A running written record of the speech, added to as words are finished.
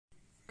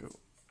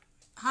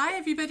Hi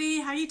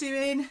everybody, how you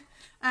doing?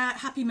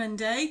 Happy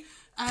Monday.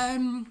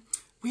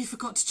 We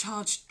forgot to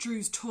charge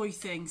Drew's toy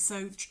thing,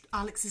 so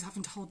Alex is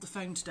having to hold the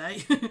phone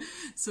today.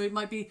 So it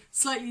might be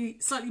slightly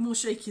more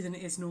shaky than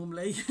it is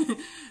normally.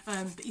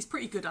 But he's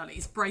pretty good at it,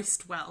 he's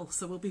braced well,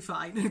 so we'll be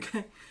fine.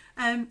 Okay.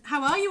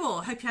 How are you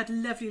all? Hope you had a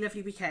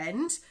lovely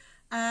weekend.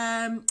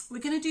 We're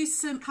going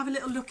to have a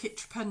little look at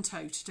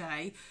trapunto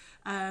today.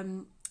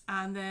 And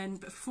then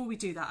before we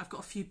do that, I've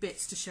got a few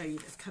bits to show you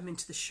that have come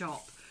into the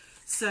shop.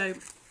 So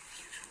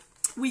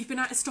we've been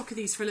out of stock of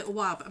these for a little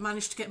while, but I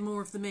managed to get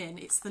more of them in.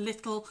 It's the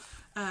little,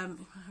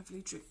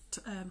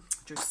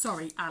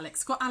 sorry,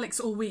 Alex. Got Alex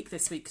all week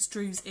this week because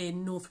Drew's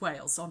in North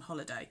Wales on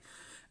holiday.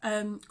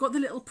 Got the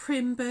little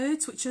prim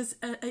birds, which is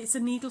it's a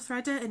needle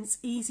threader and it's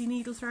easy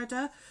needle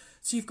threader.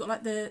 So you've got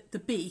like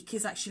the beak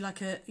is actually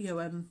like a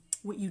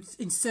what you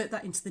insert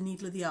that into the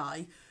needle of the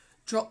eye,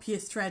 drop your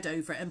thread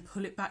over it and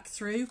pull it back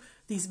through.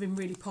 These have been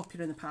really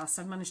popular in the past.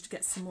 I've managed to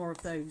get some more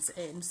of those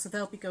in, so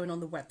they'll be going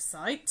on the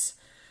website.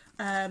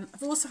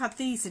 I've also had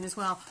these in as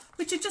well,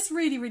 which are just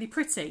really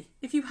pretty.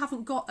 If you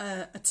haven't got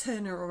a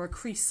turner or a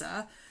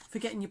creaser for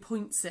getting your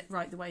points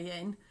right the way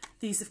in,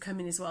 these have come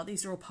in as well.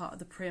 These are all part of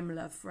the Prim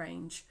Love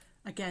range.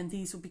 Again,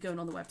 these will be going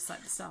on the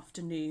website this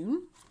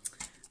afternoon.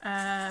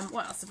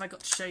 What else have I got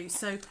to show you?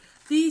 So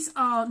these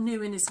are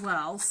new in as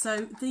well.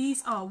 So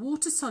these are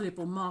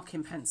water-soluble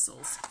marking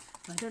pencils.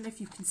 I don't know if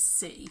you can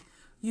see.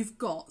 You've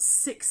got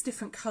 6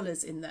 different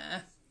colours in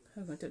there.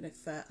 Oh, I don't know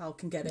if Al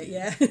can get it.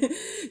 Yeah,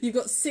 you've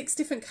got 6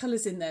 different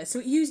colours in there.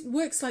 So it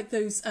works like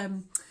those,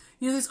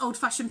 you know, those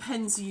old-fashioned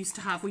pens you used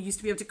to have, where you used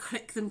to be able to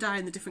click them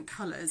down the different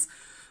colours.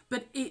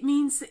 But it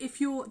means that if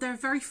they're a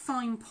very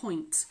fine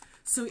point.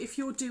 So if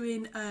you're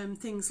doing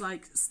things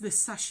like the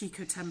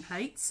sashiko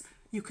templates,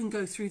 you can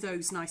go through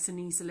those nice and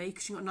easily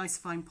because you've got a nice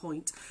fine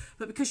point.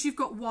 But because you've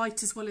got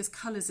white as well as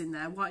colours in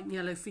there, white and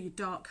yellow for your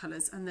dark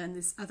colours, and then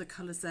there's other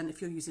colours then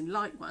if you're using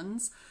light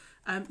ones,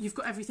 you've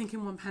got everything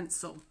in one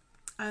pencil.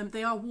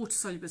 They are water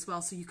soluble as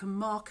well, so you can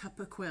mark up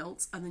a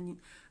quilt and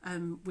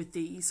then with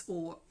these,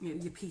 or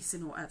your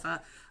piecing or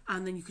whatever,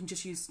 and then you can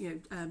just use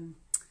you can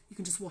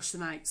just wash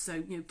them out.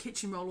 So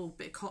kitchen roll or a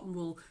bit of cotton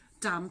wool,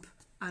 damp,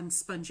 and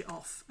sponge it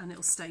off, and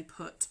it'll stay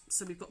put.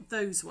 So we've got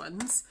those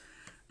ones.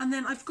 And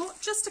then I've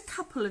got just a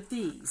couple of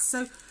these.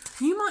 So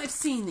you might have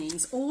seen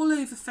these all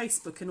over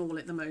Facebook and all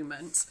at the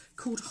moment,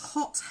 called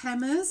hot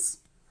hemmers.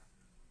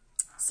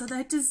 So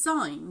they're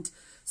designed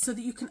so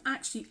that you can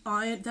actually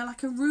iron. They're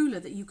like a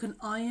ruler that you can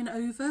iron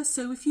over.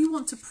 So if you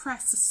want to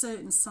press a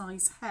certain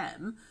size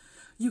hem,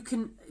 you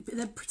can.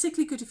 They're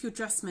particularly good if you're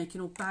dressmaking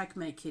or bag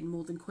making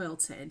more than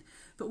quilting.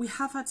 But we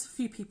have had a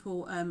few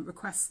people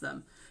request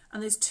them.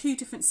 And there's 2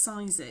 different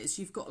sizes.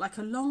 You've got like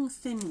a long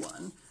thin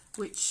one,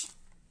 which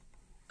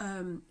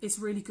is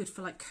really good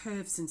for like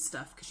curves and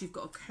stuff because you've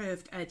got a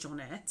curved edge on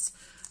it.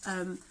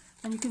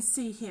 And you can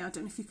see here, I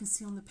don't know if you can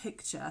see on the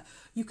picture,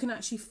 you can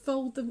actually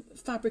fold the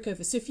fabric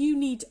over. So if you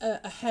need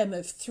a hem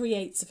of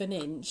 3/8 of an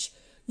inch,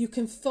 you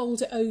can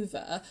fold it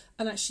over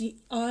and actually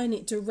iron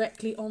it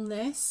directly on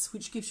this,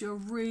 which gives you a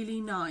really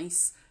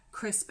nice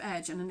crisp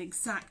edge and an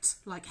exact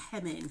like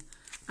hemming.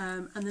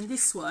 And then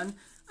this one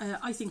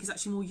I think is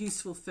actually more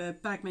useful for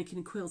bag making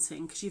and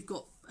quilting because you've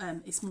got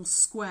it's more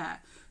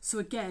square. So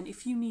again,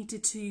 if you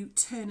needed to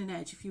turn an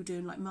edge, if you're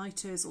doing like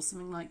mitres or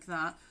something like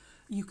that,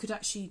 you could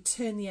actually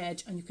turn the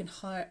edge and you can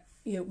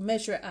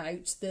measure it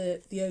out,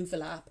 the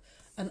overlap,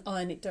 and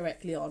iron it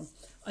directly on.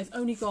 I've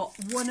only got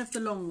one of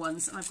the long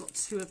ones and I've got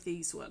 2 of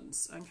these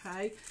ones,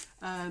 okay?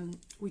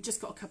 We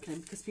just got a couple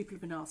in because people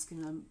have been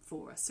asking them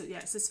for us. So yeah,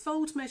 it says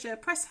fold, measure,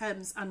 press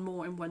hems and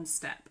more in one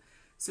step.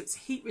 So it's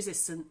heat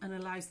resistant and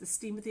allows the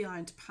steam of the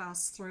iron to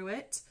pass through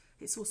it.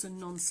 It's also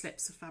non-slip,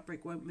 so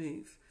fabric won't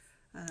move.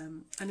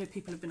 I know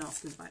people have been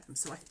asking about them,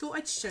 so I thought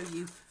I'd show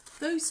you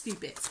those few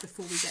bits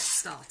before we get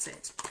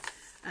started.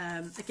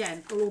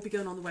 Again, it'll all be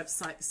going on the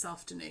website this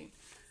afternoon.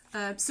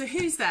 So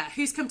who's there?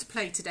 Who's come to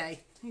play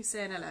today? Who's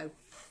saying hello?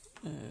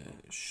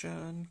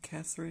 Sean,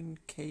 Catherine,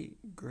 Kate,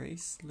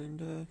 Grace,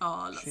 Linda,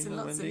 oh, lots Sheila, and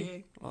lots Wendy. of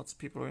you. Lots of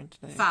people are in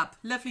today. Fab.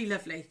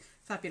 Lovely.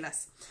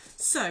 Fabulous.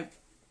 So,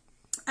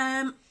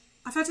 I've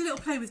had a little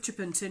play with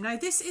trapunto. Now,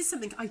 this is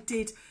something I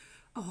did,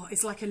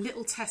 it's like a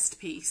little test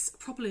piece,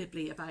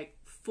 probably about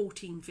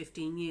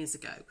 14-15 years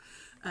ago.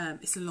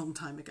 It's a long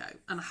time ago,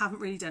 and I haven't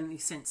really done any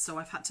since, so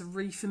I've had to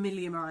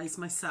re-familiarise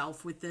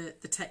myself with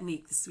the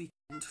technique this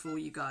weekend for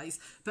you guys,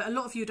 but a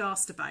lot of you had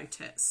asked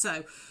about it.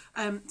 So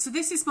so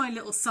this is my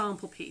little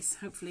sample piece.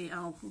 Hopefully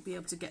I'll be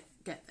able to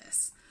get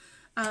this.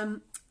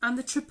 And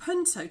the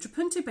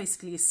trapunto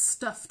basically is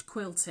stuffed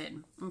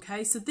quilting.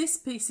 Okay, so this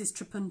piece is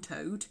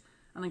trapuntoed,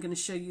 and I'm going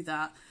to show you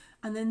that.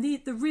 And then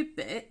the rib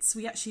bits,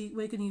 we're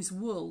going to use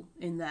wool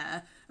in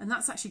there, and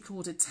that's actually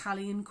called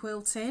Italian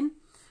quilting.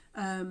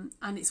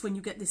 And it's when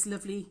you get this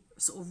lovely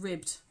sort of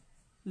ribbed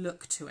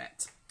look to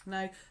it.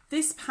 Now,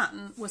 this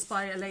pattern was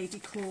by a lady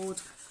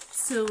called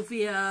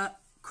Sylvia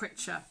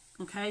Critcher.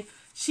 Okay,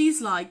 she's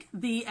like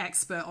the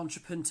expert on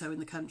trapunto in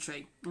the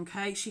country.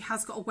 Okay, she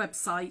has got a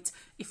website.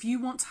 If you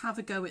want to have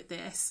a go at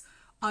this,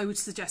 I would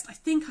suggest, I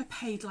think I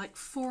paid like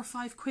 £4 or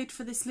 £5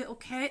 for this little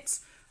kit.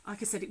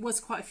 Like I said, it was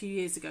quite a few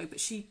years ago, but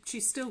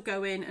she's still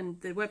going, and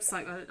the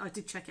website, I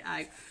did check it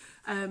out.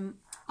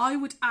 I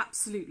would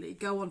absolutely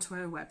go onto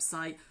her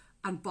website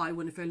and buy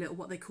one of her little,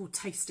 what they call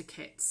taster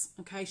kits.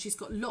 Okay, she's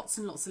got lots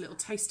and lots of little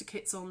taster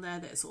kits on there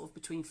that are sort of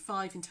between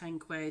 £5 and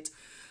 £10,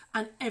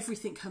 and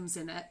everything comes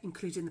in it,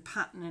 including the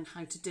pattern and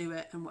how to do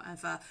it and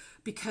whatever,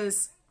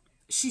 because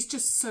she's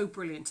just so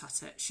brilliant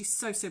at it. She's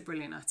so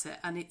brilliant at it,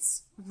 and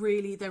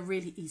they're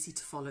really easy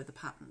to follow, the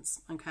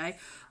patterns. Okay,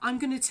 I'm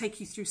going to take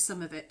you through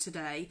some of it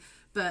today,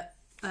 but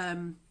I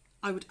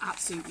would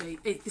absolutely,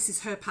 this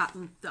is her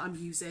pattern that I'm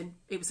using.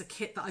 It was a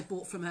kit that I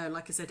bought from her,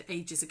 like I said,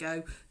 ages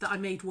ago, that I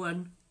made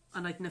one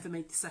and I'd never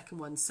made the second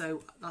one,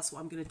 so that's what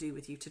I'm going to do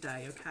with you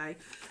today. Okay,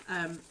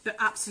 but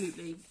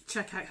absolutely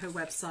check out her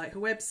website. Her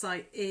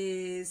website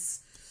is,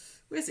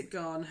 where's it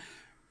gone?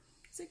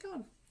 Is it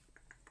gone?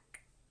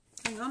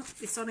 Hang on,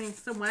 it's on in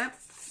somewhere.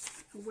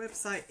 Her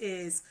website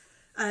is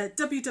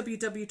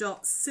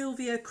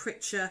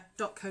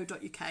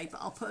www.sylviacritcher.co.uk,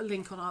 but I'll put a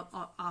link on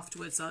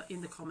afterwards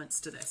in the comments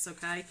to this.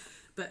 Okay,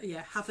 but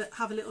yeah,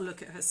 have a little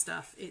look at her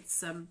stuff.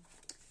 It's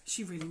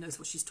she really knows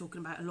what she's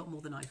talking about, a lot more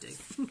than I do.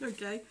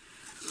 Okay,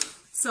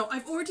 so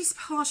I've already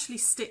partially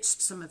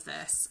stitched some of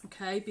this,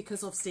 okay,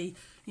 because obviously,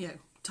 you know,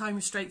 time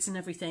restraints and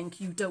everything,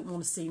 you don't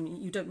want to see me,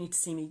 you don't need to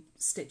see me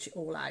stitch it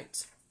all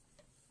out.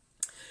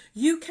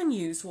 You can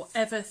use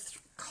whatever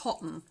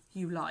cotton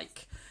you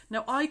like.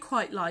 Now, I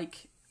quite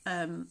like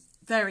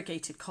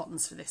variegated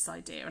cottons for this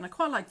idea, and I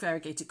quite like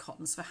variegated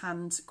cottons for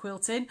hand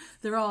quilting.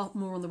 There are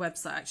more on the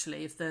website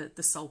actually of the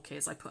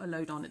sulkies. I put a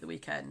load on at the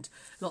weekend,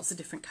 lots of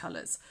different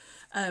colours,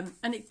 and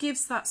it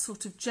gives that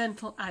sort of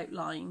gentle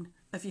outline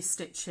of your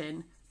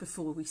stitching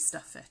before we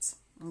stuff it.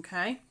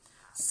 Okay,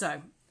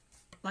 so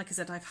like I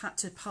said, I've had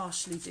to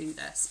partially do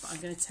this, but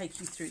I'm going to take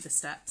you through the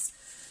steps.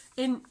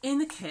 In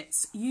the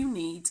kits, you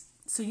need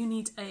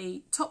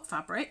a top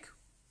fabric.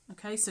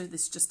 Okay, so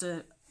this is just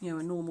a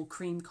normal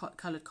cream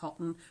coloured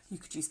cotton. You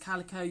could use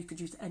calico, you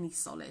could use any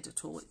solid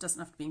at all. It doesn't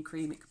have to be in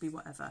cream, it could be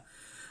whatever.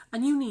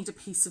 And you need a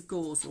piece of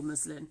gauze or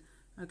muslin,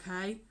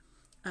 okay,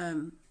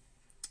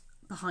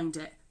 behind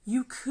it.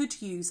 You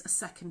could use a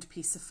second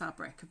piece of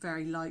fabric, a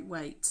very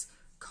lightweight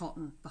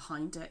cotton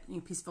behind it, a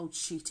piece of old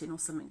sheeting or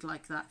something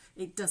like that.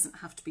 It doesn't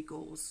have to be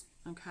gauze,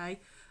 okay.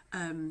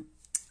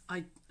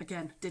 I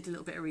again did a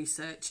little bit of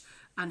research,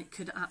 and it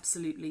could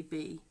absolutely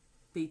be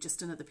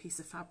just another piece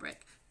of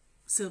fabric.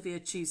 Sylvia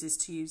chooses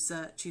to use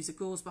a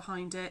gauze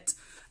behind it.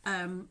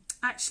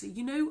 Actually,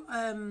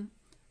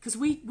 because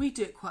we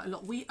do it quite a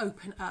lot. We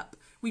open up,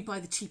 we buy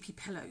the cheapy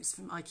pillows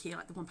from IKEA,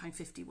 like the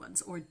 £1.50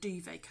 ones, or a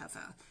duvet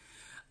cover,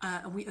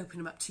 and we open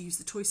them up to use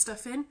the toy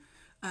stuff in.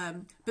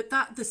 But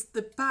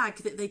the bag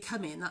that they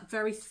come in, that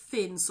very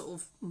thin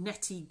sort of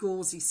netty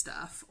gauzy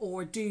stuff,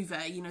 or a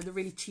duvet, the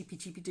really cheapy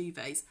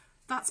duvets,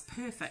 that's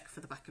perfect for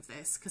the back of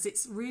this, because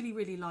it's really,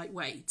 really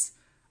lightweight,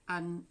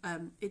 and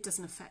it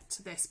doesn't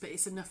affect this, but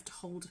it's enough to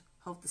hold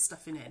the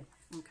stuffing in.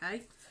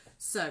 Okay,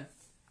 so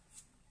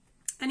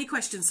any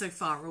questions so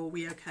far, or are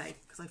we okay?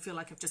 Because I feel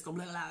like I've just gone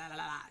blah, blah, blah,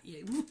 blah, at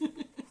you.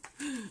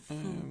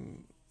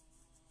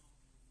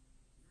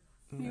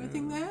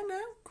 Anything there?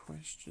 No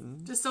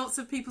questions. Just lots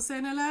of people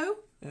saying hello.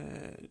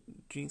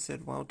 Jean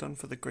said, well done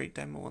for the great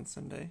demo on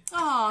Sunday.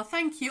 Oh,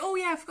 thank you. Oh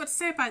yeah, I forgot to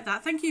say about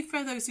that. Thank you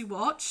for those who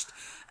watched.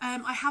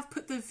 I have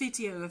put the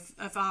video of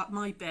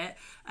my bit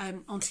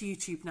onto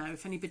YouTube now,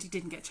 if anybody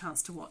didn't get a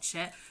chance to watch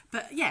it.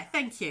 But yeah,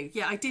 thank you.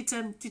 Yeah, I did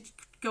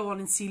go on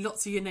and see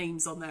lots of your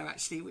names on there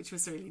actually, which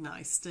was really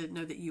nice to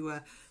know that you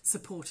were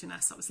supporting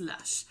us. That was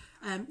lush.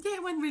 Yeah,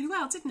 it went really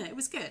well, didn't it? It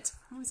was good.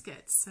 It was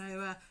good.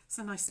 So it's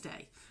a nice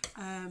day.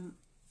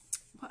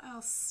 What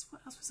else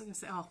was I going to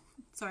say? Oh,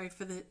 sorry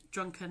for the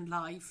drunken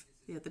live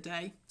the other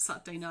day,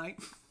 Saturday night.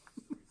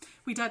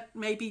 We'd had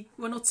maybe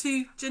 1 or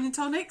 2 gin and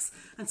tonics,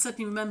 and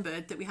suddenly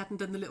remembered that we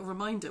hadn't done the little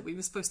reminder. We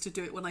were supposed to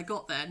do it when I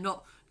got there,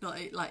 not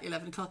at like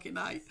 11 o'clock at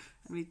night.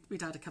 And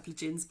we'd had a couple of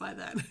gins by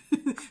then.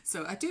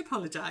 So I do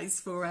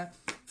apologise for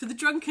the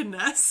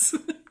drunkenness.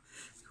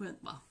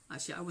 Well,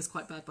 actually, I was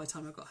quite bad by the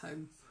time I got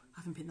home.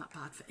 I haven't been that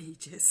bad for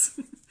ages.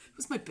 It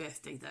was my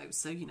birthday though,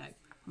 so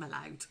I'm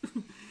allowed.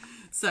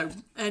 So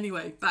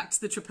anyway, back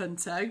to the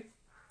trapunto.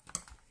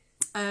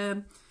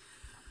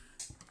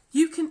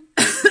 You can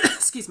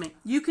excuse me,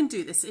 you can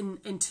do this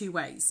in 2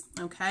 ways.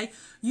 Okay,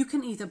 you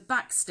can either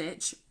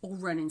backstitch or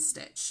running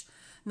stitch.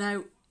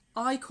 Now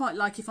I quite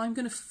like, if I'm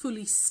going to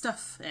fully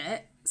stuff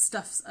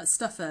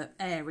an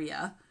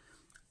area,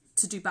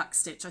 to do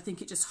backstitch. I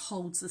think it just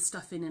holds the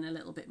stuff in a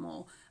little bit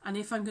more. And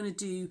if I'm going to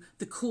do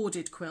the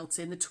corded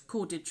quilting, the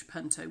corded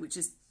trapunto, which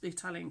is the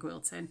Italian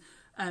quilting,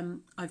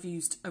 I've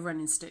used a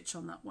running stitch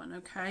on that one.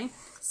 Okay,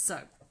 so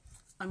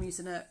I'm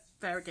using a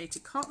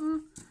variegated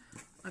cotton.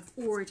 I've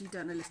already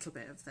done a little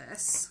bit of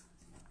this,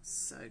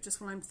 so just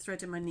while I'm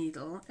threading my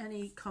needle,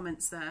 any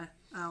comments there?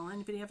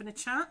 Anybody having a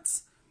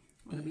chat?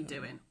 What are we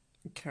doing?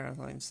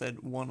 Caroline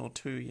said 1 or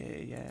 2,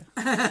 yeah.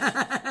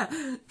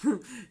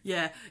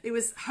 Yeah, it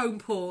was home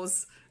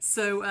pause.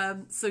 So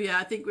yeah,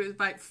 I think it was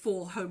about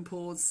 4 home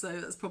pause. So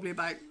that's probably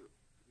about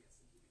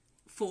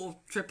 4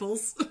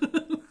 triples.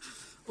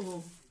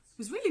 Oh, it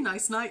was a really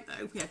nice night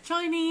though. We had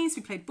Chinese,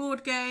 we played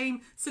board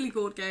game, silly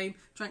board game,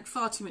 drank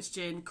far too much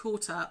gin,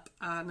 caught up,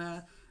 and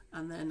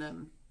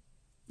then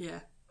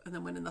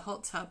went in the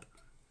hot tub.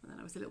 And then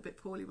I was a little bit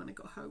poorly when I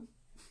got home.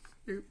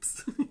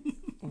 Oops.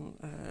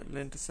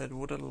 Linda said,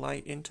 would a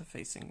light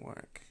interfacing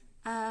work?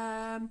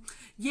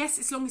 Yes,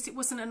 as long as it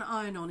wasn't an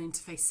iron-on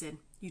interfacing.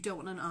 You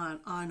don't want an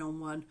iron-on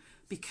one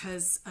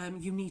because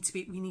we need to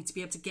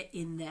be able to get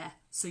in there.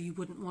 So you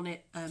wouldn't want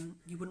it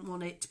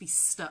to be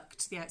stuck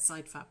to the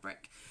outside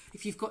fabric.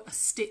 If you've got a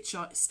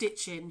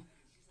stitch-in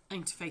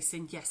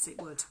interfacing, yes,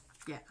 it would.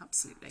 Yeah,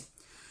 absolutely.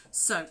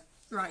 So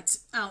right,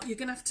 Al, you're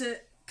gonna have to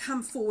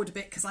come forward a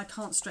bit because I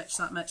can't stretch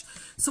that much.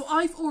 So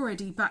I've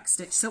already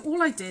backstitched. So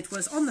all I did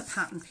was on the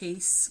pattern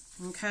piece,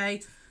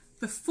 okay,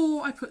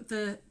 before I put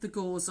the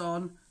gauze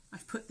on,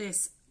 I've put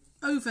this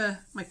over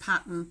my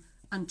pattern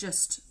and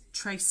just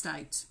traced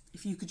out.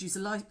 If you could use a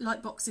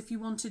light box if you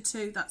wanted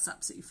to, that's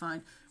absolutely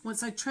fine.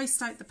 Once I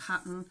traced out the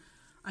pattern,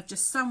 I've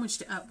just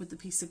sandwiched it up with the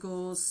piece of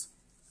gauze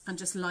and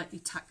just lightly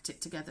tacked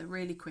it together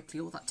really quickly.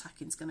 All that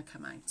tacking's going to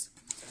come out.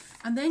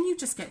 And then you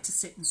just get to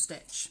sit and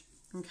stitch.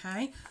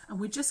 Okay, and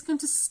we're just going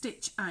to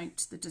stitch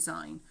out the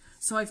design.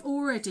 So I've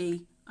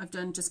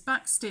done just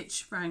back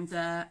stitch round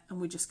there, and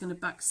we're just going to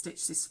back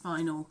stitch this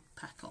final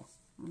petal.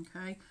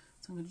 Okay,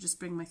 so I'm going to just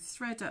bring my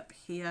thread up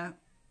here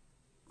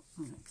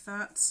like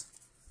that,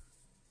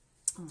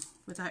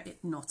 without it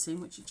knotting,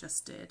 which it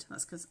just did.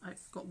 That's because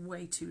I've got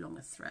way too long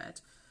a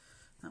thread.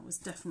 That was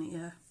definitely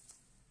let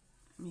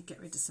me get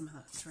rid of some of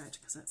that thread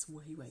because that's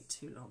way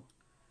too long.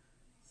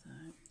 So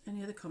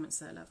any other comments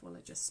there, love, while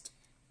I just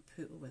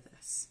poodle with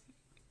this?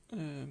 There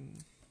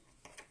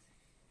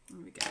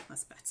we go,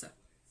 that's better.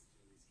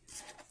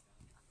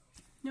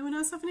 No one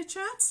else having a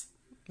chat?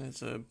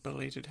 There's a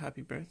belated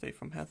happy birthday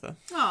from Heather.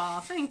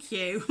 Oh, thank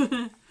you.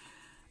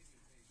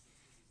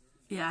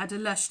 Yeah, I had a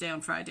lush day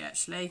on Friday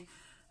actually.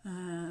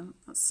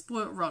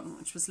 Spoilt rotten,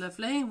 which was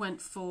lovely.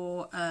 Went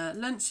for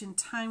lunch in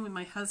town with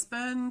my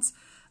husband,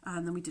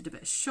 and then we did a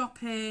bit of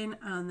shopping,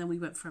 and then we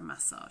went for a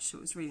massage. So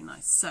it was really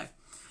nice. So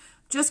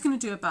just going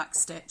to do a back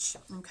stitch,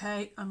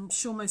 okay? I'm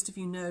sure most of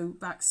you know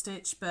back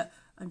stitch, but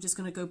I'm just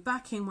going to go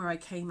back in where I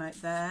came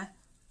out there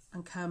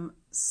and come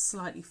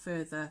slightly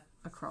further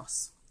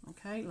across,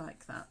 okay,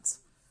 like that.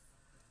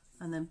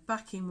 And then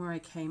back in where I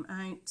came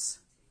out,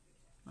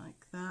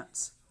 like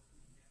that.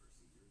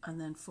 And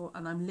then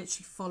I'm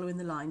literally following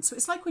the line. So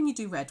it's like when you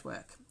do red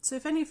work. So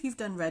if any of you've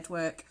done red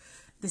work,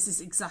 this is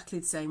exactly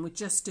the same. We're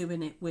just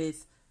doing it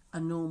with a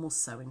normal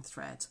sewing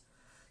thread.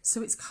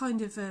 So it's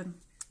kind of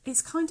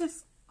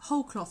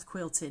whole cloth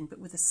quilting, but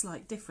with a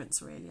slight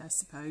difference, really, I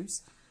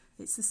suppose.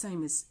 It's the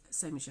same as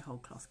your whole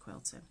cloth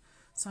quilting.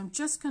 So I'm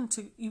just going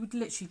to, you would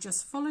literally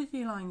just follow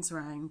your lines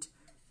around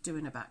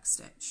doing a back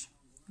stitch,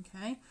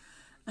 okay?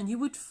 And you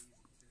would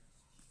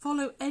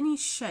follow any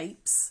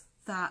shapes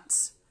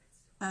that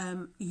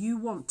you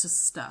want to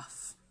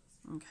stuff,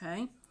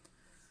 okay?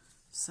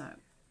 So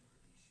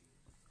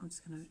I'm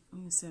just going to,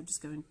 you can see I'm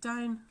just going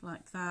down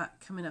like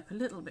that, coming up a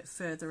little bit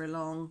further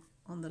along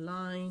on the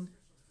line.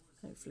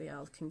 Hopefully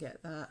Al can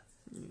get that,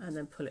 and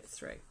then pull it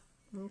through,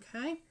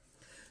 okay?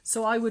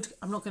 So I'm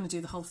not going to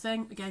do the whole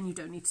thing. Again, you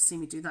don't need to see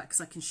me do that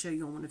because I can show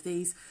you on one of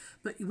these.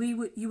 But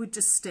you would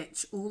just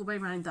stitch all the way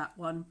around that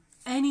one,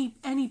 any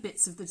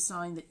bits of the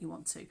design that you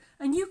want to.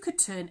 And you could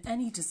turn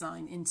any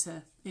design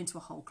into a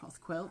whole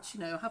cloth quilt, you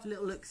know, have a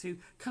little look through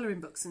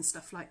colouring books and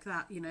stuff like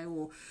that, you know,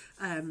 or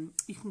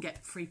you can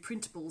get free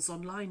printables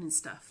online and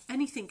stuff.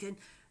 Anything. And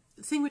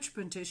the thing with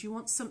trapunto is you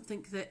want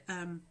something that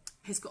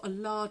has got a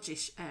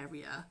largish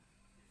area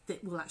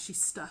that will actually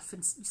stuff,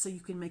 and so you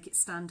can make it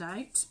stand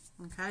out,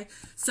 okay?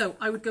 So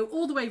I would go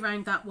all the way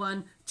around that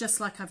one, just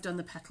like I've done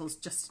the petals,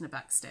 just in a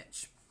back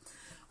stitch.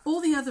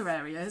 All the other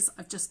areas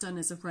I've just done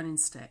as a running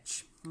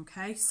stitch,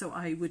 okay? So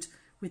I would,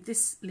 with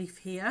this leaf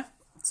here,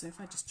 so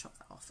if I just chop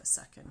that off a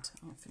second,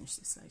 I'll finish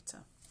this later,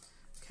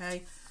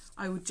 okay?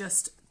 I would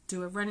just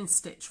do a running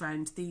stitch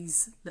around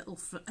these little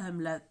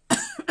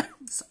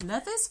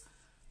leathers?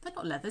 They're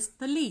not leathers,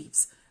 they're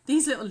leaves.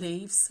 These little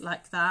leaves,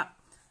 like that,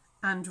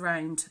 and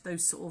round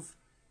those sort of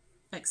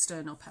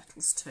external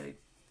petals too.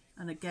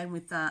 And again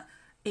with that,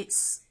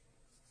 it's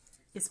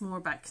more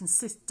about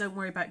don't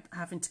worry about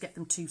having to get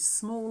them too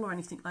small or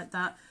anything like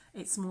that.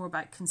 It's more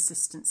about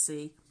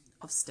consistency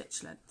of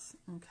stitch length,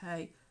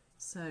 okay?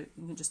 So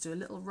you can just do a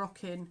little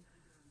rocking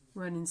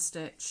running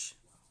stitch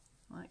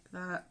like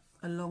that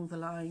along the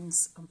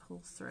lines and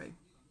pull through,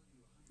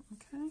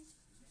 okay?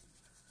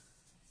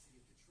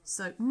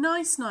 So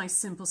nice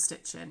simple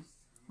stitching.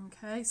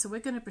 Okay, so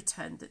we're going to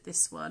pretend that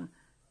this one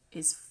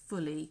is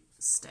fully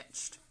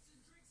stitched.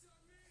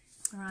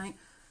 All right,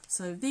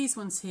 so these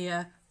ones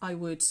here, I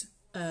would,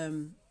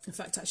 in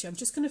fact, actually, I'm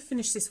just going to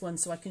finish this one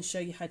so I can show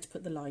you how to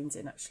put the lines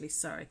in, actually.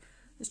 Sorry,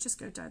 let's just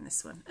go down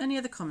this one. Any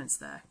other comments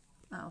there?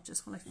 out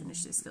just while I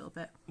finish this little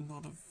bit.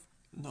 Not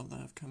that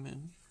I've come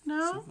in.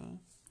 No?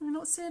 We're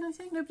not seeing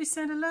anything? Nobody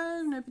saying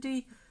hello?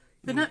 Nobody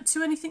been up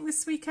to anything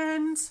this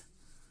weekend?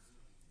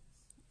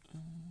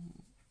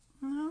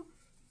 No?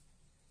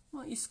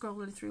 What are you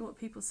scrolling through? What are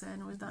people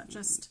saying? Or is that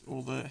just...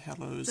 all the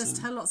hellos.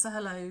 Just lots of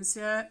hellos,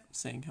 yeah.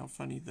 Saying how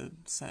funny the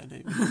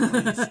Saturday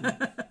was.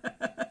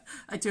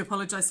 I do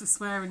apologise for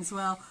swearing as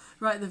well.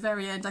 Right at the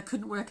very end, I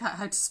couldn't work out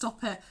how to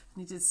stop it.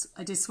 And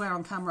I did swear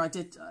on camera.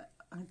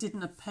 I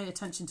didn't pay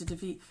attention to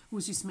Davina.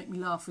 Always used to make me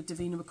laugh with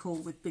Davina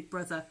McCall with Big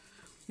Brother.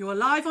 You're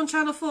live on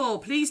Channel 4.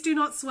 Please do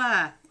not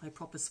swear. I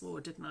proper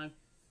swore, didn't I?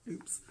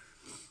 Oops.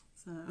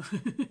 So,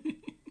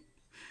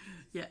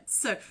 yeah.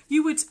 So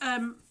you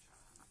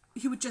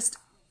would just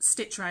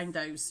stitch around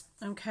those,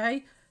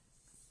 okay?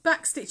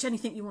 Back stitch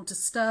anything you want to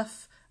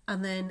stuff,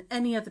 and then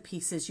any other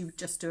pieces you would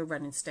just do a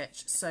running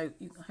stitch. So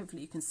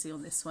hopefully you can see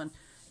on this one.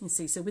 You can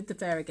see, so with the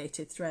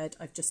variegated thread,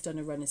 I've just done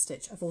a running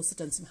stitch. I've also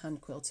done some hand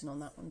quilting on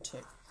that one too.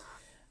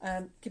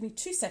 Give me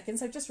 2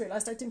 seconds. I've just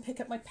realised I didn't pick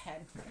up my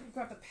pen. Let me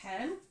grab a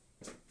pen.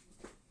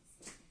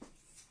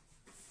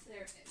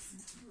 There it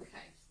is.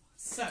 Okay.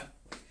 So,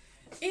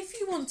 if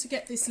you want to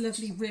get this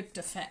lovely ribbed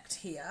effect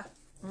here,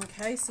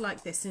 okay, so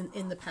like this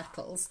in the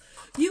petals,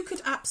 you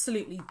could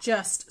absolutely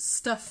just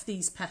stuff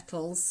these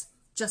petals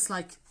just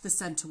like the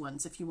centre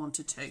ones if you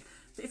wanted to.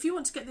 But if you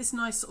want to get this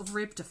nice sort of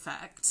ribbed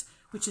effect,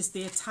 which is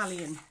the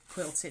Italian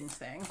quilting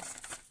thing,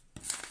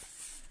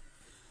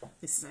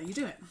 this is how you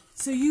do it.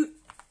 So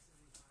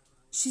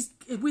she's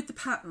with the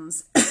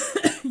patterns,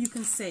 you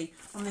can see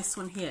on this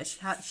one here,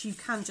 you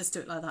can just do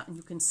it like that and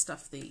you can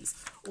stuff these,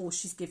 or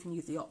she's giving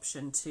you the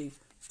option to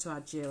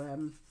add your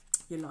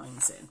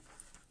lines in.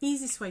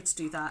 Easiest way to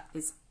do that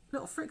is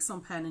little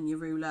Frixion pen and your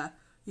ruler.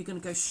 You're going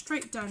to go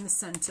straight down the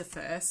centre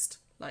first,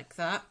 like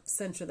that,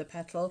 centre of the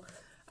petal,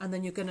 and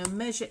then you're going to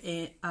measure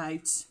it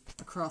out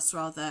across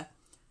rather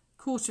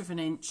 1/4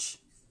 inch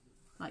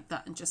like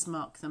that and just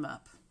mark them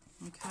up,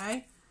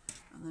 okay?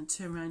 And then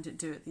turn around and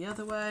do it the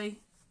other way.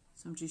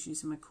 So I'm just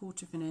using my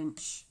 1/4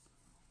 inch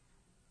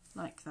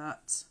like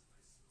that,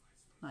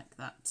 like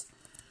that.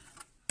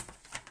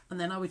 And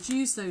then I would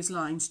use those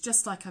lines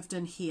just like I've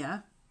done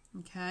here,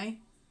 okay,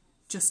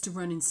 just to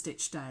run and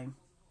stitch down.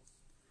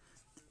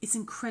 It's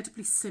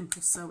incredibly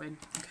simple sewing,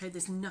 okay,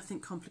 there's nothing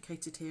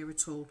complicated here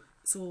at all.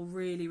 It's all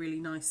really, really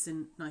nice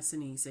and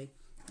easy,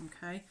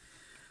 okay.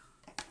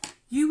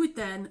 You would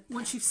then,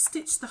 once you've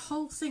stitched the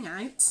whole thing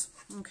out,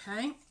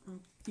 okay,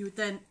 you would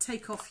then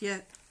take off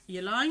your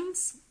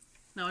lines.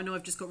 Now I know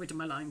I've just got rid of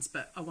my lines,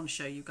 but I want to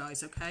show you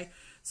guys, okay.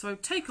 So I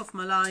would take off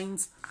my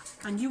lines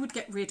and you would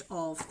get rid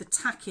of the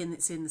tacking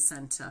that's in the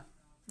centre,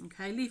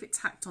 okay. Leave it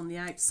tacked on the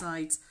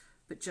outside,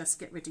 but just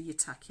get rid of your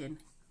tacking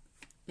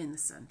in the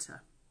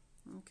centre,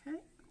 okay.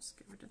 Just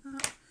get rid of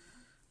that.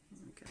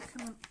 There we go,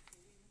 come on.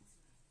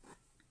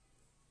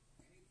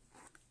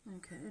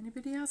 Okay,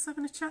 anybody else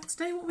having a chat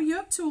today? What were you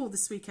up to all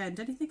this weekend?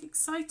 Anything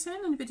exciting?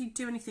 Anybody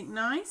do anything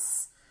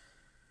nice?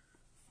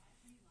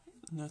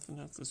 Nothing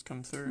else has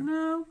come through.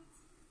 No.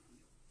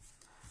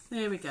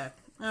 There we go.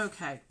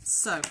 Okay,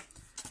 so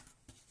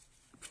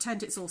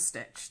pretend it's all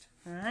stitched.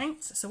 All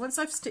right. So once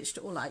I've stitched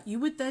it all out, you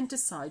would then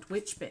decide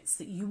which bits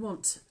that you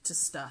want to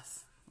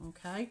stuff.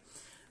 Okay.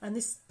 And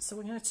this. So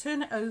we're going to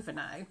turn it over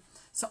now.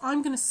 So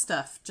I'm going to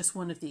stuff just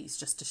one of these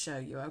just to show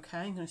you. Okay.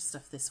 I'm going to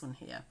stuff this one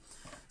here.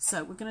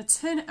 So we're going to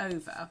turn it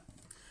over,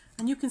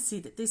 and you can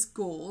see that this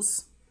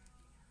gauze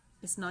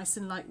is nice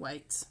and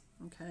lightweight.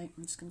 Okay.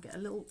 I'm just going to get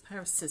a little pair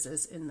of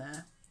scissors in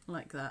there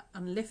like that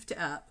and lift it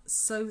up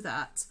so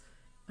that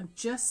I'm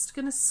just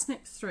going to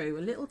snip through a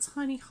little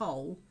tiny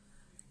hole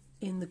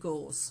in the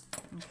gauze,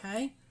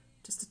 okay,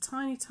 just a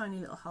tiny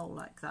little hole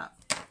like that,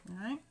 all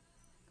right,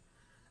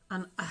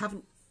 and I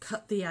haven't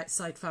cut the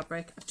outside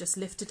fabric, I've just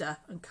lifted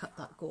up and cut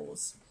that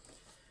gauze.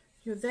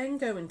 You're then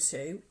going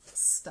to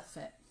stuff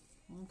it,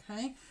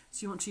 okay,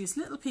 so you want to use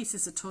little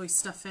pieces of toy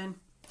stuffing.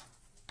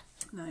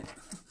 Now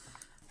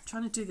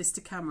trying to do this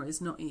to camera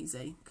is not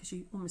easy because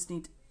you almost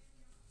need,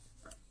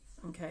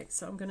 okay,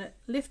 so I'm going to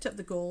lift up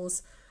the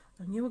gauze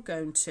and you are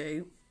going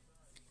to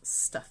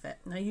stuff it.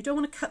 Now you don't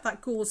want to cut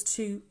that gauze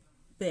too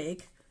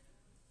big,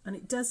 and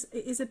it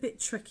is a bit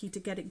tricky to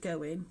get it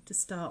going to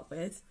start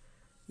with.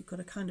 You've got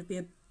to kind of be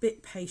a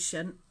bit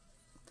patient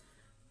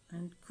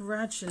and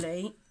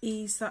gradually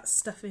ease that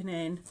stuffing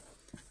in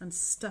and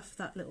stuff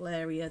that little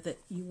area that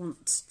you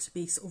want to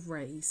be sort of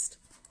raised.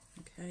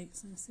 Okay,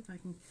 so let's see if I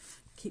can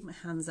keep my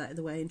hands out of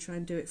the way and try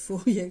and do it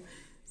for you.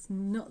 It's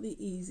not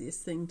the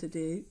easiest thing to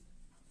do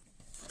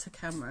to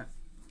camera.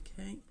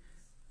 Okay,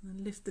 and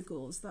then lift the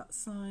gauze that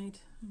side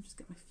and just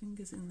get my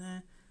fingers in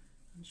there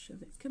and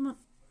shove it. Come on.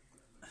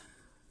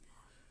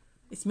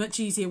 It's much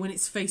easier when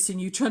it's facing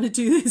you. Trying to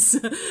do this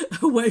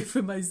away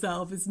from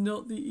myself is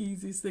not the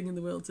easiest thing in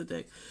the world to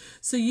do.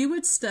 So you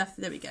would stuff,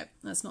 there we go,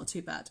 that's not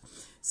too bad.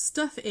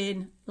 Stuff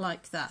in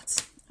like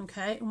that,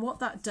 okay? And what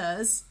that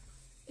does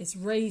is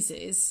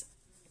raises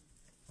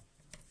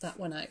that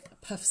one out,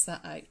 puffs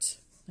that out,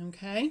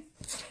 okay?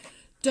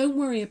 Don't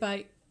worry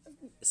about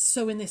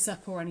sewing this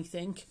up or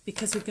anything,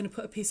 because we're going to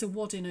put a piece of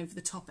wadding over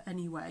the top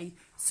anyway,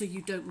 so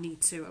you don't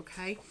need to,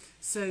 okay?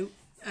 So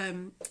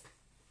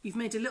you've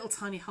made a little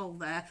tiny hole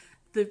there.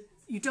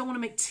 You don't want to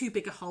make too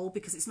big a hole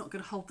because it's not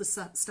going to hold the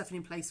stuffing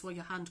in place while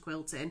you're hand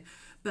quilting,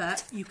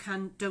 but you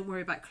can, don't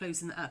worry about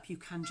closing it up, you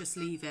can just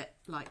leave it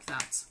like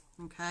that,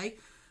 okay?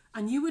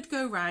 And you would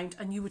go round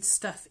and you would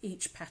stuff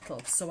each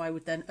petal. So I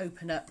would then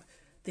open up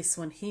this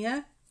one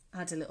here,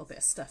 add a little bit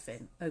of stuff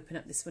in, open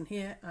up this one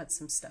here, add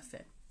some stuff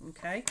in,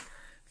 okay?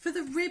 For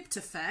the ribbed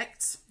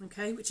effect,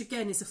 okay, which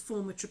again is a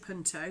form of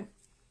trapunto,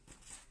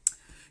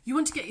 you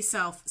want to get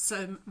yourself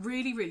some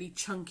really, really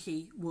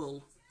chunky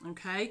wool,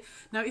 okay?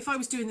 Now, if I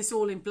was doing this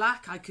all in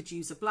black, I could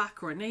use a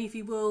black or a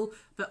navy wool,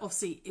 but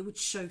obviously it would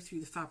show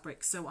through the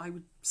fabric, so I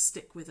would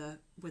stick with a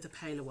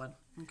paler one,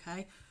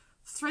 okay?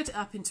 Thread it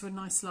up into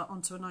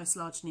onto a nice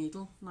large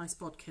needle, nice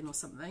bodkin or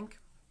something,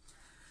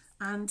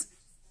 and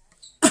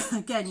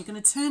again, you're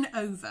going to turn it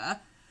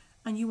over,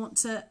 and you want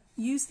to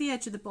use the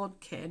edge of the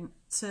bodkin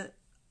to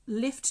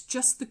lift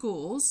just the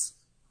gauze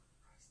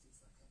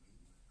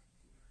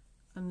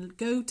and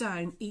go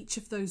down each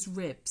of those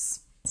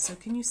ribs. So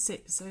can you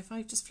see? So if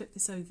I just flip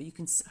this over, you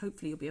can,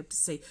 hopefully you'll be able to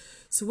see.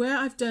 So where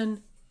I've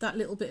done that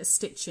little bit of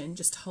stitching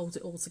just to hold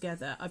it all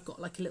together, I've got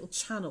like a little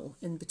channel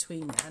in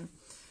between then.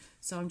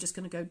 So I'm just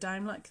going to go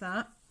down like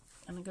that,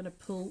 and I'm going to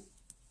pull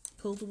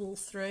the wool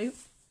through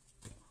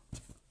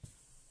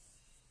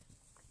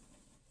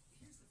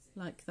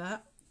like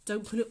that.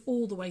 Don't pull it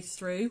all the way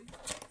through,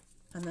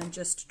 and then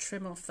just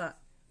trim off that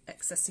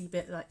excessy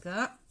bit like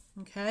that,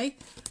 okay?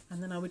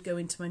 And then I would go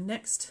into my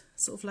next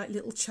sort of like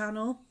little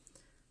channel,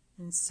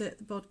 insert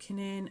the bodkin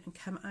in and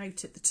come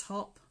out at the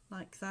top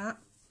like that,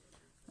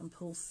 and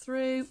pull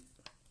through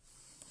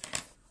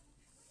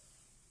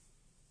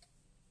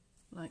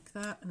like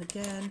that, and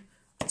again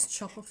just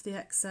chop off the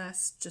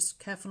excess, just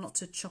careful not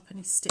to chop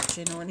any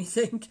stitching or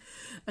anything,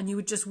 and you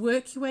would just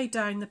work your way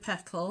down the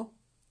petal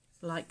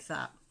like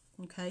that,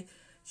 okay?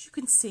 As you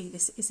can see,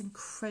 this is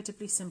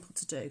incredibly simple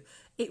to do.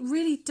 It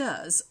really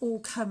does all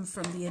come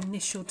from the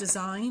initial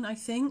design, I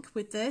think,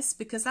 with this,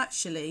 because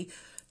actually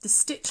the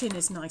stitching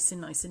is nice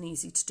and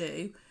easy to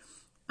do,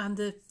 and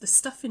the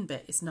stuffing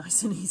bit is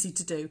nice and easy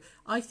to do.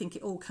 I think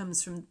it all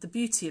comes from, the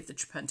beauty of the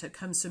trapunto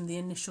comes from the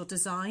initial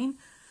design.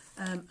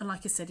 And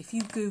like I said, if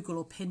you Google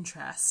or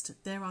Pinterest,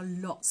 there are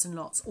lots and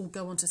lots, or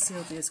go onto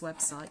Sylvia's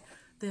website,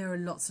 there are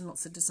lots and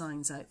lots of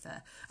designs out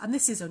there. And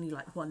this is only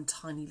like one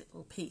tiny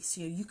little piece.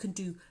 You can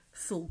do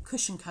full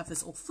cushion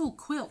covers or full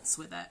quilts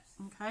with it,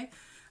 okay?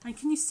 And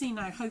can you see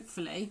now,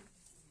 hopefully,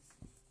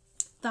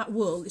 that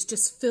wool is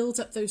just filled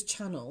up those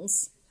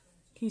channels.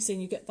 Can you see,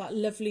 and you get that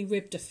lovely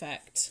ribbed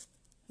effect.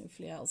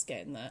 Hopefully Al's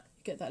getting that.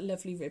 You get that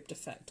lovely ribbed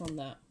effect on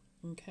that,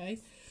 okay?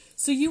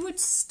 So you would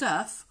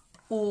stuff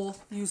or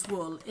use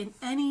wool in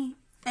any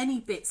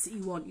bits that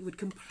you want. You would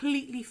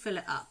completely fill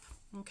it up,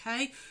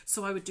 okay?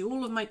 So I would do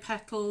all of my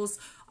petals.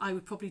 I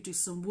would probably do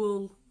some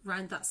wool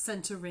around that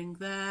centre ring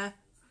there,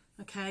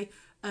 okay?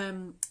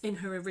 In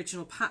her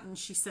original pattern,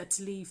 she said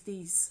to leave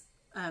these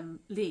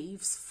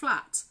leaves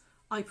flat.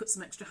 I put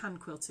some extra hand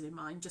quilting in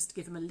mine just to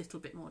give them a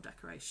little bit more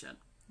decoration,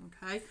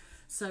 okay?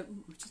 So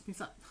just move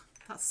that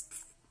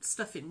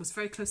stuffing was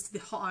very close to the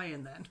hot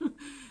iron then,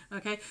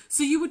 okay?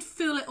 So you would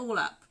fill it all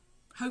up.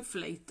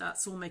 Hopefully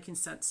that's all making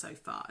sense so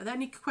far. Are there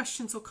any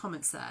questions or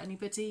comments there?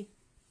 Anybody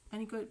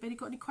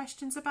got any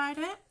questions about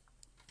it?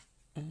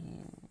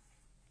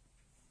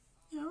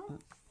 No?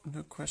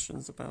 No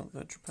questions about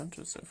the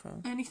trapunto so far.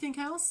 Anything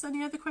else?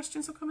 Any other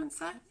questions or comments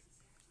there?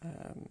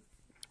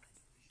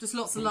 Just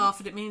lots of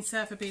laughing at me and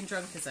Sarah for being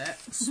drunk, is it?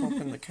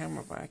 Swapping the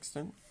camera by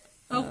accident.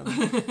 Oh,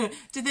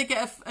 did they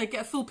get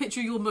a full picture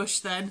of your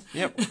mush then?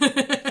 Yep.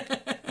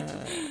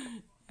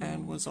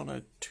 And was on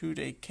a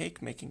 2-day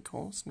cake making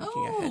course,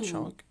 making a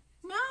hedgehog.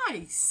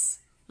 Nice.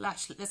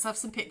 Lash, let's have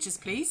some pictures,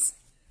 please.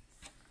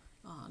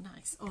 Oh,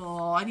 nice.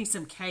 Oh, I need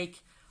some cake.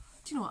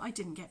 Do you know what? I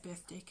didn't get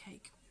birthday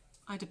cake.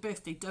 I had a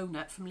birthday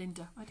donut from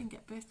Linda. I didn't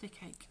get birthday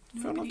cake.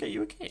 Phil not get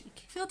you a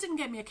cake? Phil didn't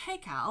get me a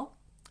cake, Al.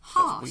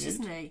 Harsh,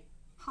 isn't he?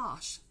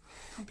 Harsh.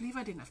 I can't believe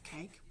I didn't have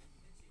cake.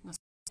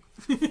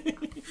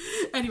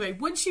 Anyway,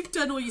 once you've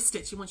done all your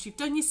stitching, once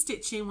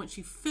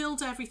you've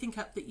filled everything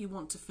up that you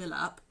want to fill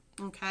up,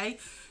 okay,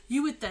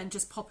 you would then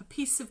just pop a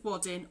piece of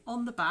wadding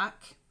on the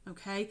back,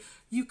 okay?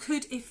 You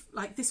could, if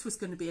like this was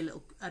going to be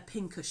a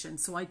pin cushion,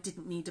 so I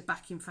didn't need a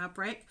backing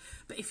fabric,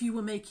 but if you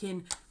were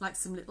making like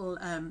some little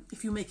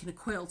if you were making a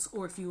quilt,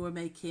 or if you were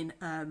making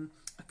a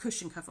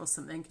cushion cover or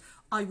something,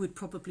 I would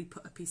probably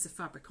put a piece of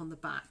fabric on the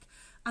back.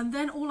 And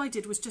then all I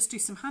did was just do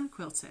some hand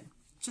quilting,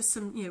 just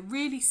some, you know,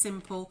 really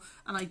simple,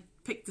 and I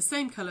picked the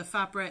same colour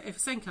fabric,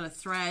 same colour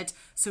thread,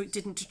 so it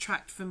didn't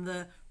detract from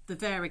the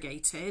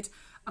variegated,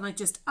 and I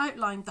just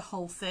outlined the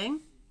whole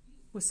thing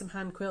with some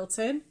hand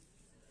quilting,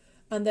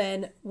 and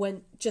then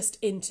went just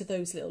into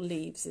those little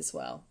leaves as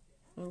well,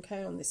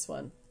 okay, on this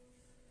one.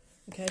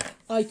 Okay,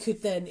 I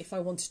could then, if I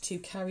wanted to,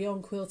 carry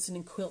on quilting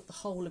and quilt the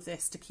whole of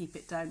this to keep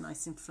it down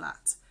nice and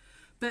flat.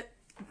 But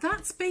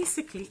that's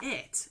basically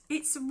it.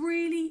 It's a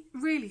really,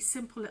 really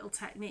simple little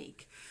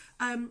technique.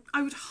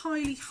 I would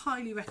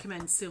highly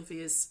recommend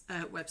Sylvia's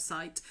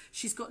website.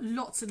 She's got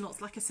lots and lots.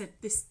 Like I said,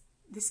 this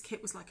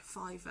kit was like a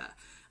 £5,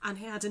 and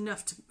it had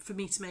enough for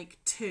me to make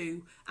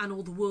 2, and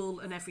all the wool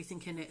and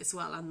everything in it as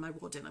well, and my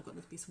wadding. I've got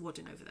a piece of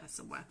wadding over there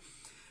somewhere.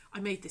 I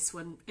made this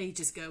one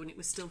ages ago and it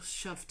was still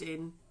shoved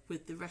in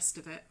with the rest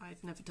of it.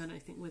 I'd never done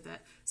anything with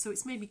it, so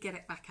it's made me get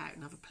it back out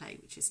and have a play,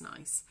 which is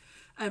nice.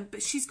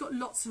 But she's got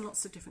lots and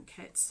lots of different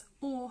kits,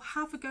 or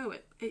have a go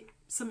at it,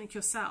 something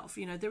yourself.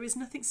 You know, there is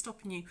nothing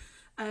stopping you.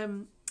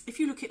 If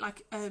you look at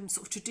like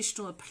sort of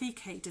traditional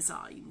applique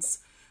designs,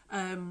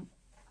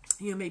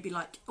 you know, maybe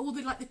like all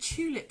the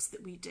tulips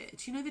that we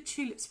did. You know, the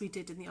tulips we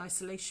did in the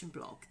isolation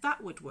block,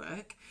 that would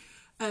work.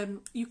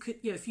 You could,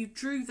 you know, if you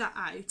drew that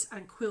out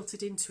and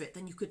quilted into it,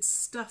 then you could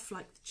stuff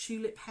like the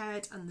tulip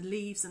head and the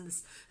leaves and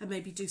this, and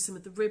maybe do some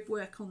of the rib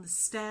work on the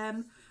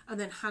stem and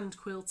then hand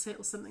quilt it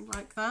or something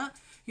like that.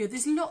 You know,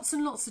 there's lots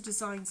and lots of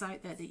designs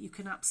out there that you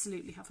can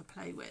absolutely have a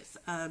play with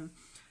and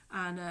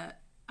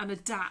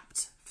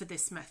adapt for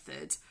this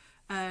method.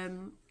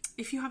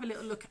 If you have a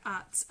little look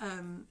at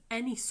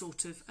any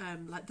sort of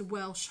like the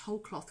Welsh whole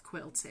cloth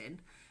quilting,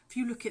 if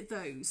you look at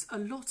those, a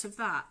lot of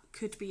that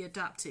could be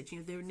adapted, you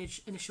know, their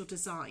initial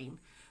design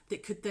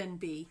that could then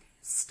be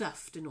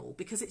stuffed and all,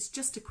 because it's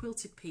just a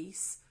quilted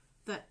piece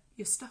that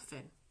you're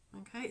stuffing,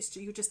 okay?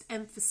 You're just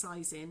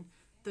emphasising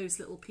those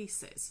little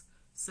pieces.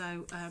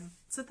 So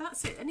so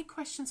that's it. Any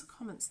questions or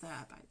comments there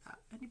about that?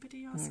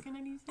 Anybody asking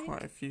anything?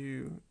 Quite a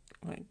few.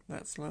 Like,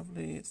 that's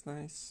lovely, it's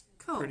nice.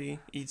 Cool. Pretty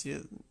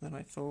easier than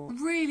I thought.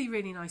 Really,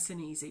 really nice and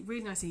easy.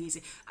 Really nice and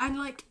easy. And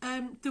like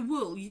the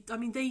wool, I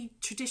mean, they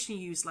traditionally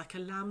use like a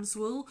lamb's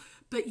wool,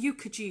 but you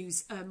could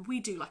use, we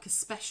do like a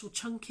special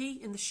chunky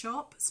in the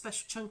shop,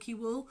 special chunky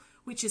wool,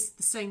 which is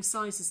the same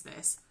size as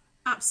this.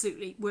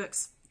 Absolutely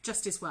works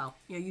just as well.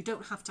 You know, you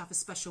don't have to have a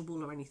special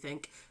wool or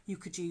anything. You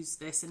could use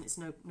this and it's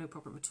no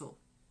problem at all.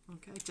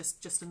 Okay,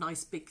 just a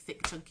nice big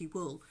thick chunky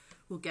wool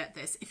will get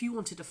this. If you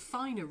wanted a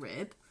finer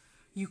rib,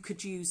 you could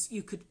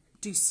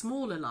do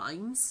smaller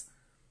lines,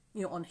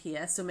 you know, on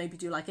here, so maybe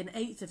do like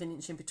 1/8 of an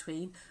inch in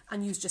between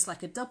and use just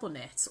like a double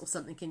knit or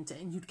something into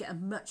it, and you'd get a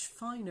much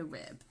finer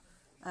rib.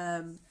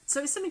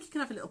 So it's something you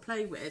can have a little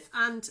play with,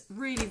 and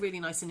really,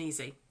 really nice and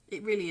easy.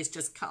 It really is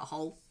just cut a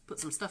hole, put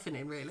some stuff in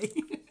it, really,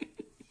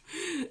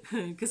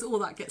 because all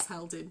that gets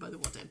held in by the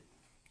wadding.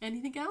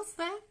 Anything else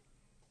there?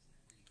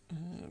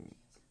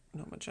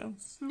 Not much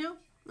else. No?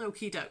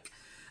 Okie doke.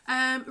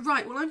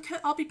 Right, well,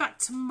 I'll be back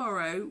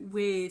tomorrow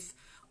with...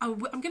 I'm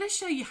going to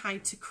show you how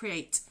to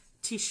create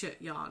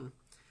t-shirt yarn.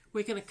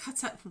 We're going to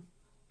cut up...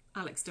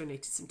 Alex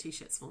donated some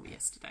t-shirts for me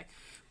yesterday.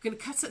 We're going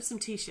to cut up some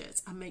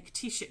t-shirts and make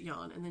t-shirt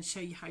yarn and then show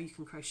you how you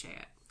can crochet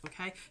it.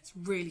 Okay, it's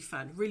really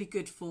fun, really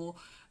good for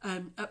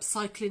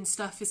upcycling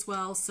stuff as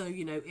well. So,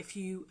 you know, if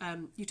you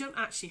you don't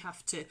actually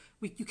have to...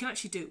 you can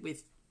actually do it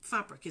with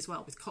fabric as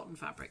well, with cotton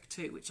fabric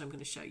too, which I'm going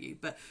to show you.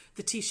 But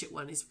the t-shirt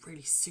one is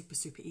really super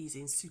easy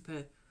and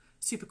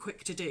super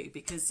quick to do,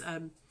 because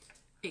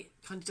it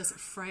kind of doesn't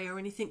fray or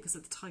anything because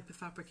of the type of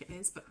fabric it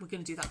is. But we're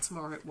going to do that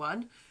tomorrow at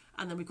 1,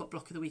 and then we've got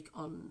block of the week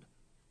on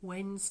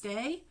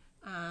Wednesday.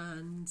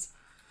 And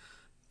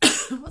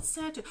what's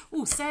Sarah doing?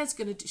 Oh, Sarah's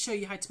going to show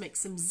you how to make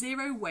some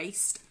zero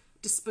waste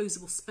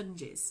disposable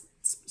sponges.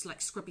 It's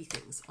like scrubby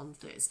things on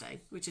Thursday,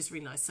 which is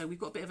really nice. So we've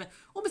got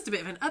almost a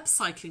bit of an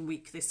upcycling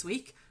week this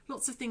week.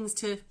 Lots of things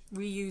to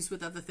reuse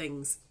with other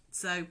things.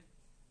 So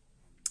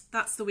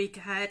that's the week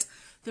ahead.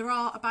 There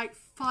are about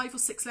 5 or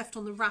 6 left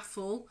on the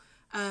raffle.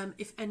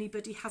 If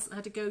anybody hasn't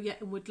had a go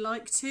yet and would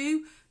like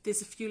to,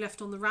 there's a few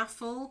left on the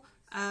raffle.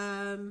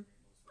 I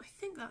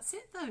think that's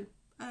it though.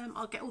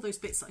 I'll get all those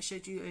bits that I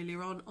showed you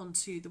earlier on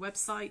onto the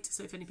website.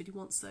 So if anybody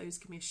wants those,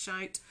 give me a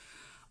shout.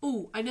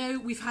 Oh, I know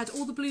we've had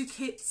all the blue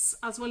kits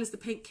as well as the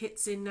pink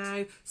kits in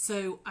now.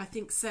 So I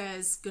think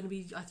Sarah's going to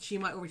be, she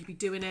might already be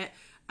doing it,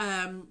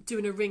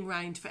 doing a ring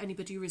round for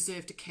anybody who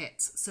reserved a kit.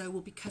 So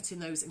we'll be cutting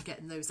those and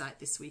getting those out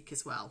this week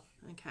as well.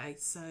 Okay,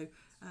 so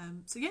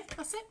yeah,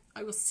 that's it.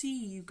 I will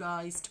see you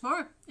guys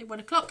tomorrow at 1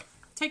 o'clock.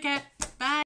 Take care. Bye.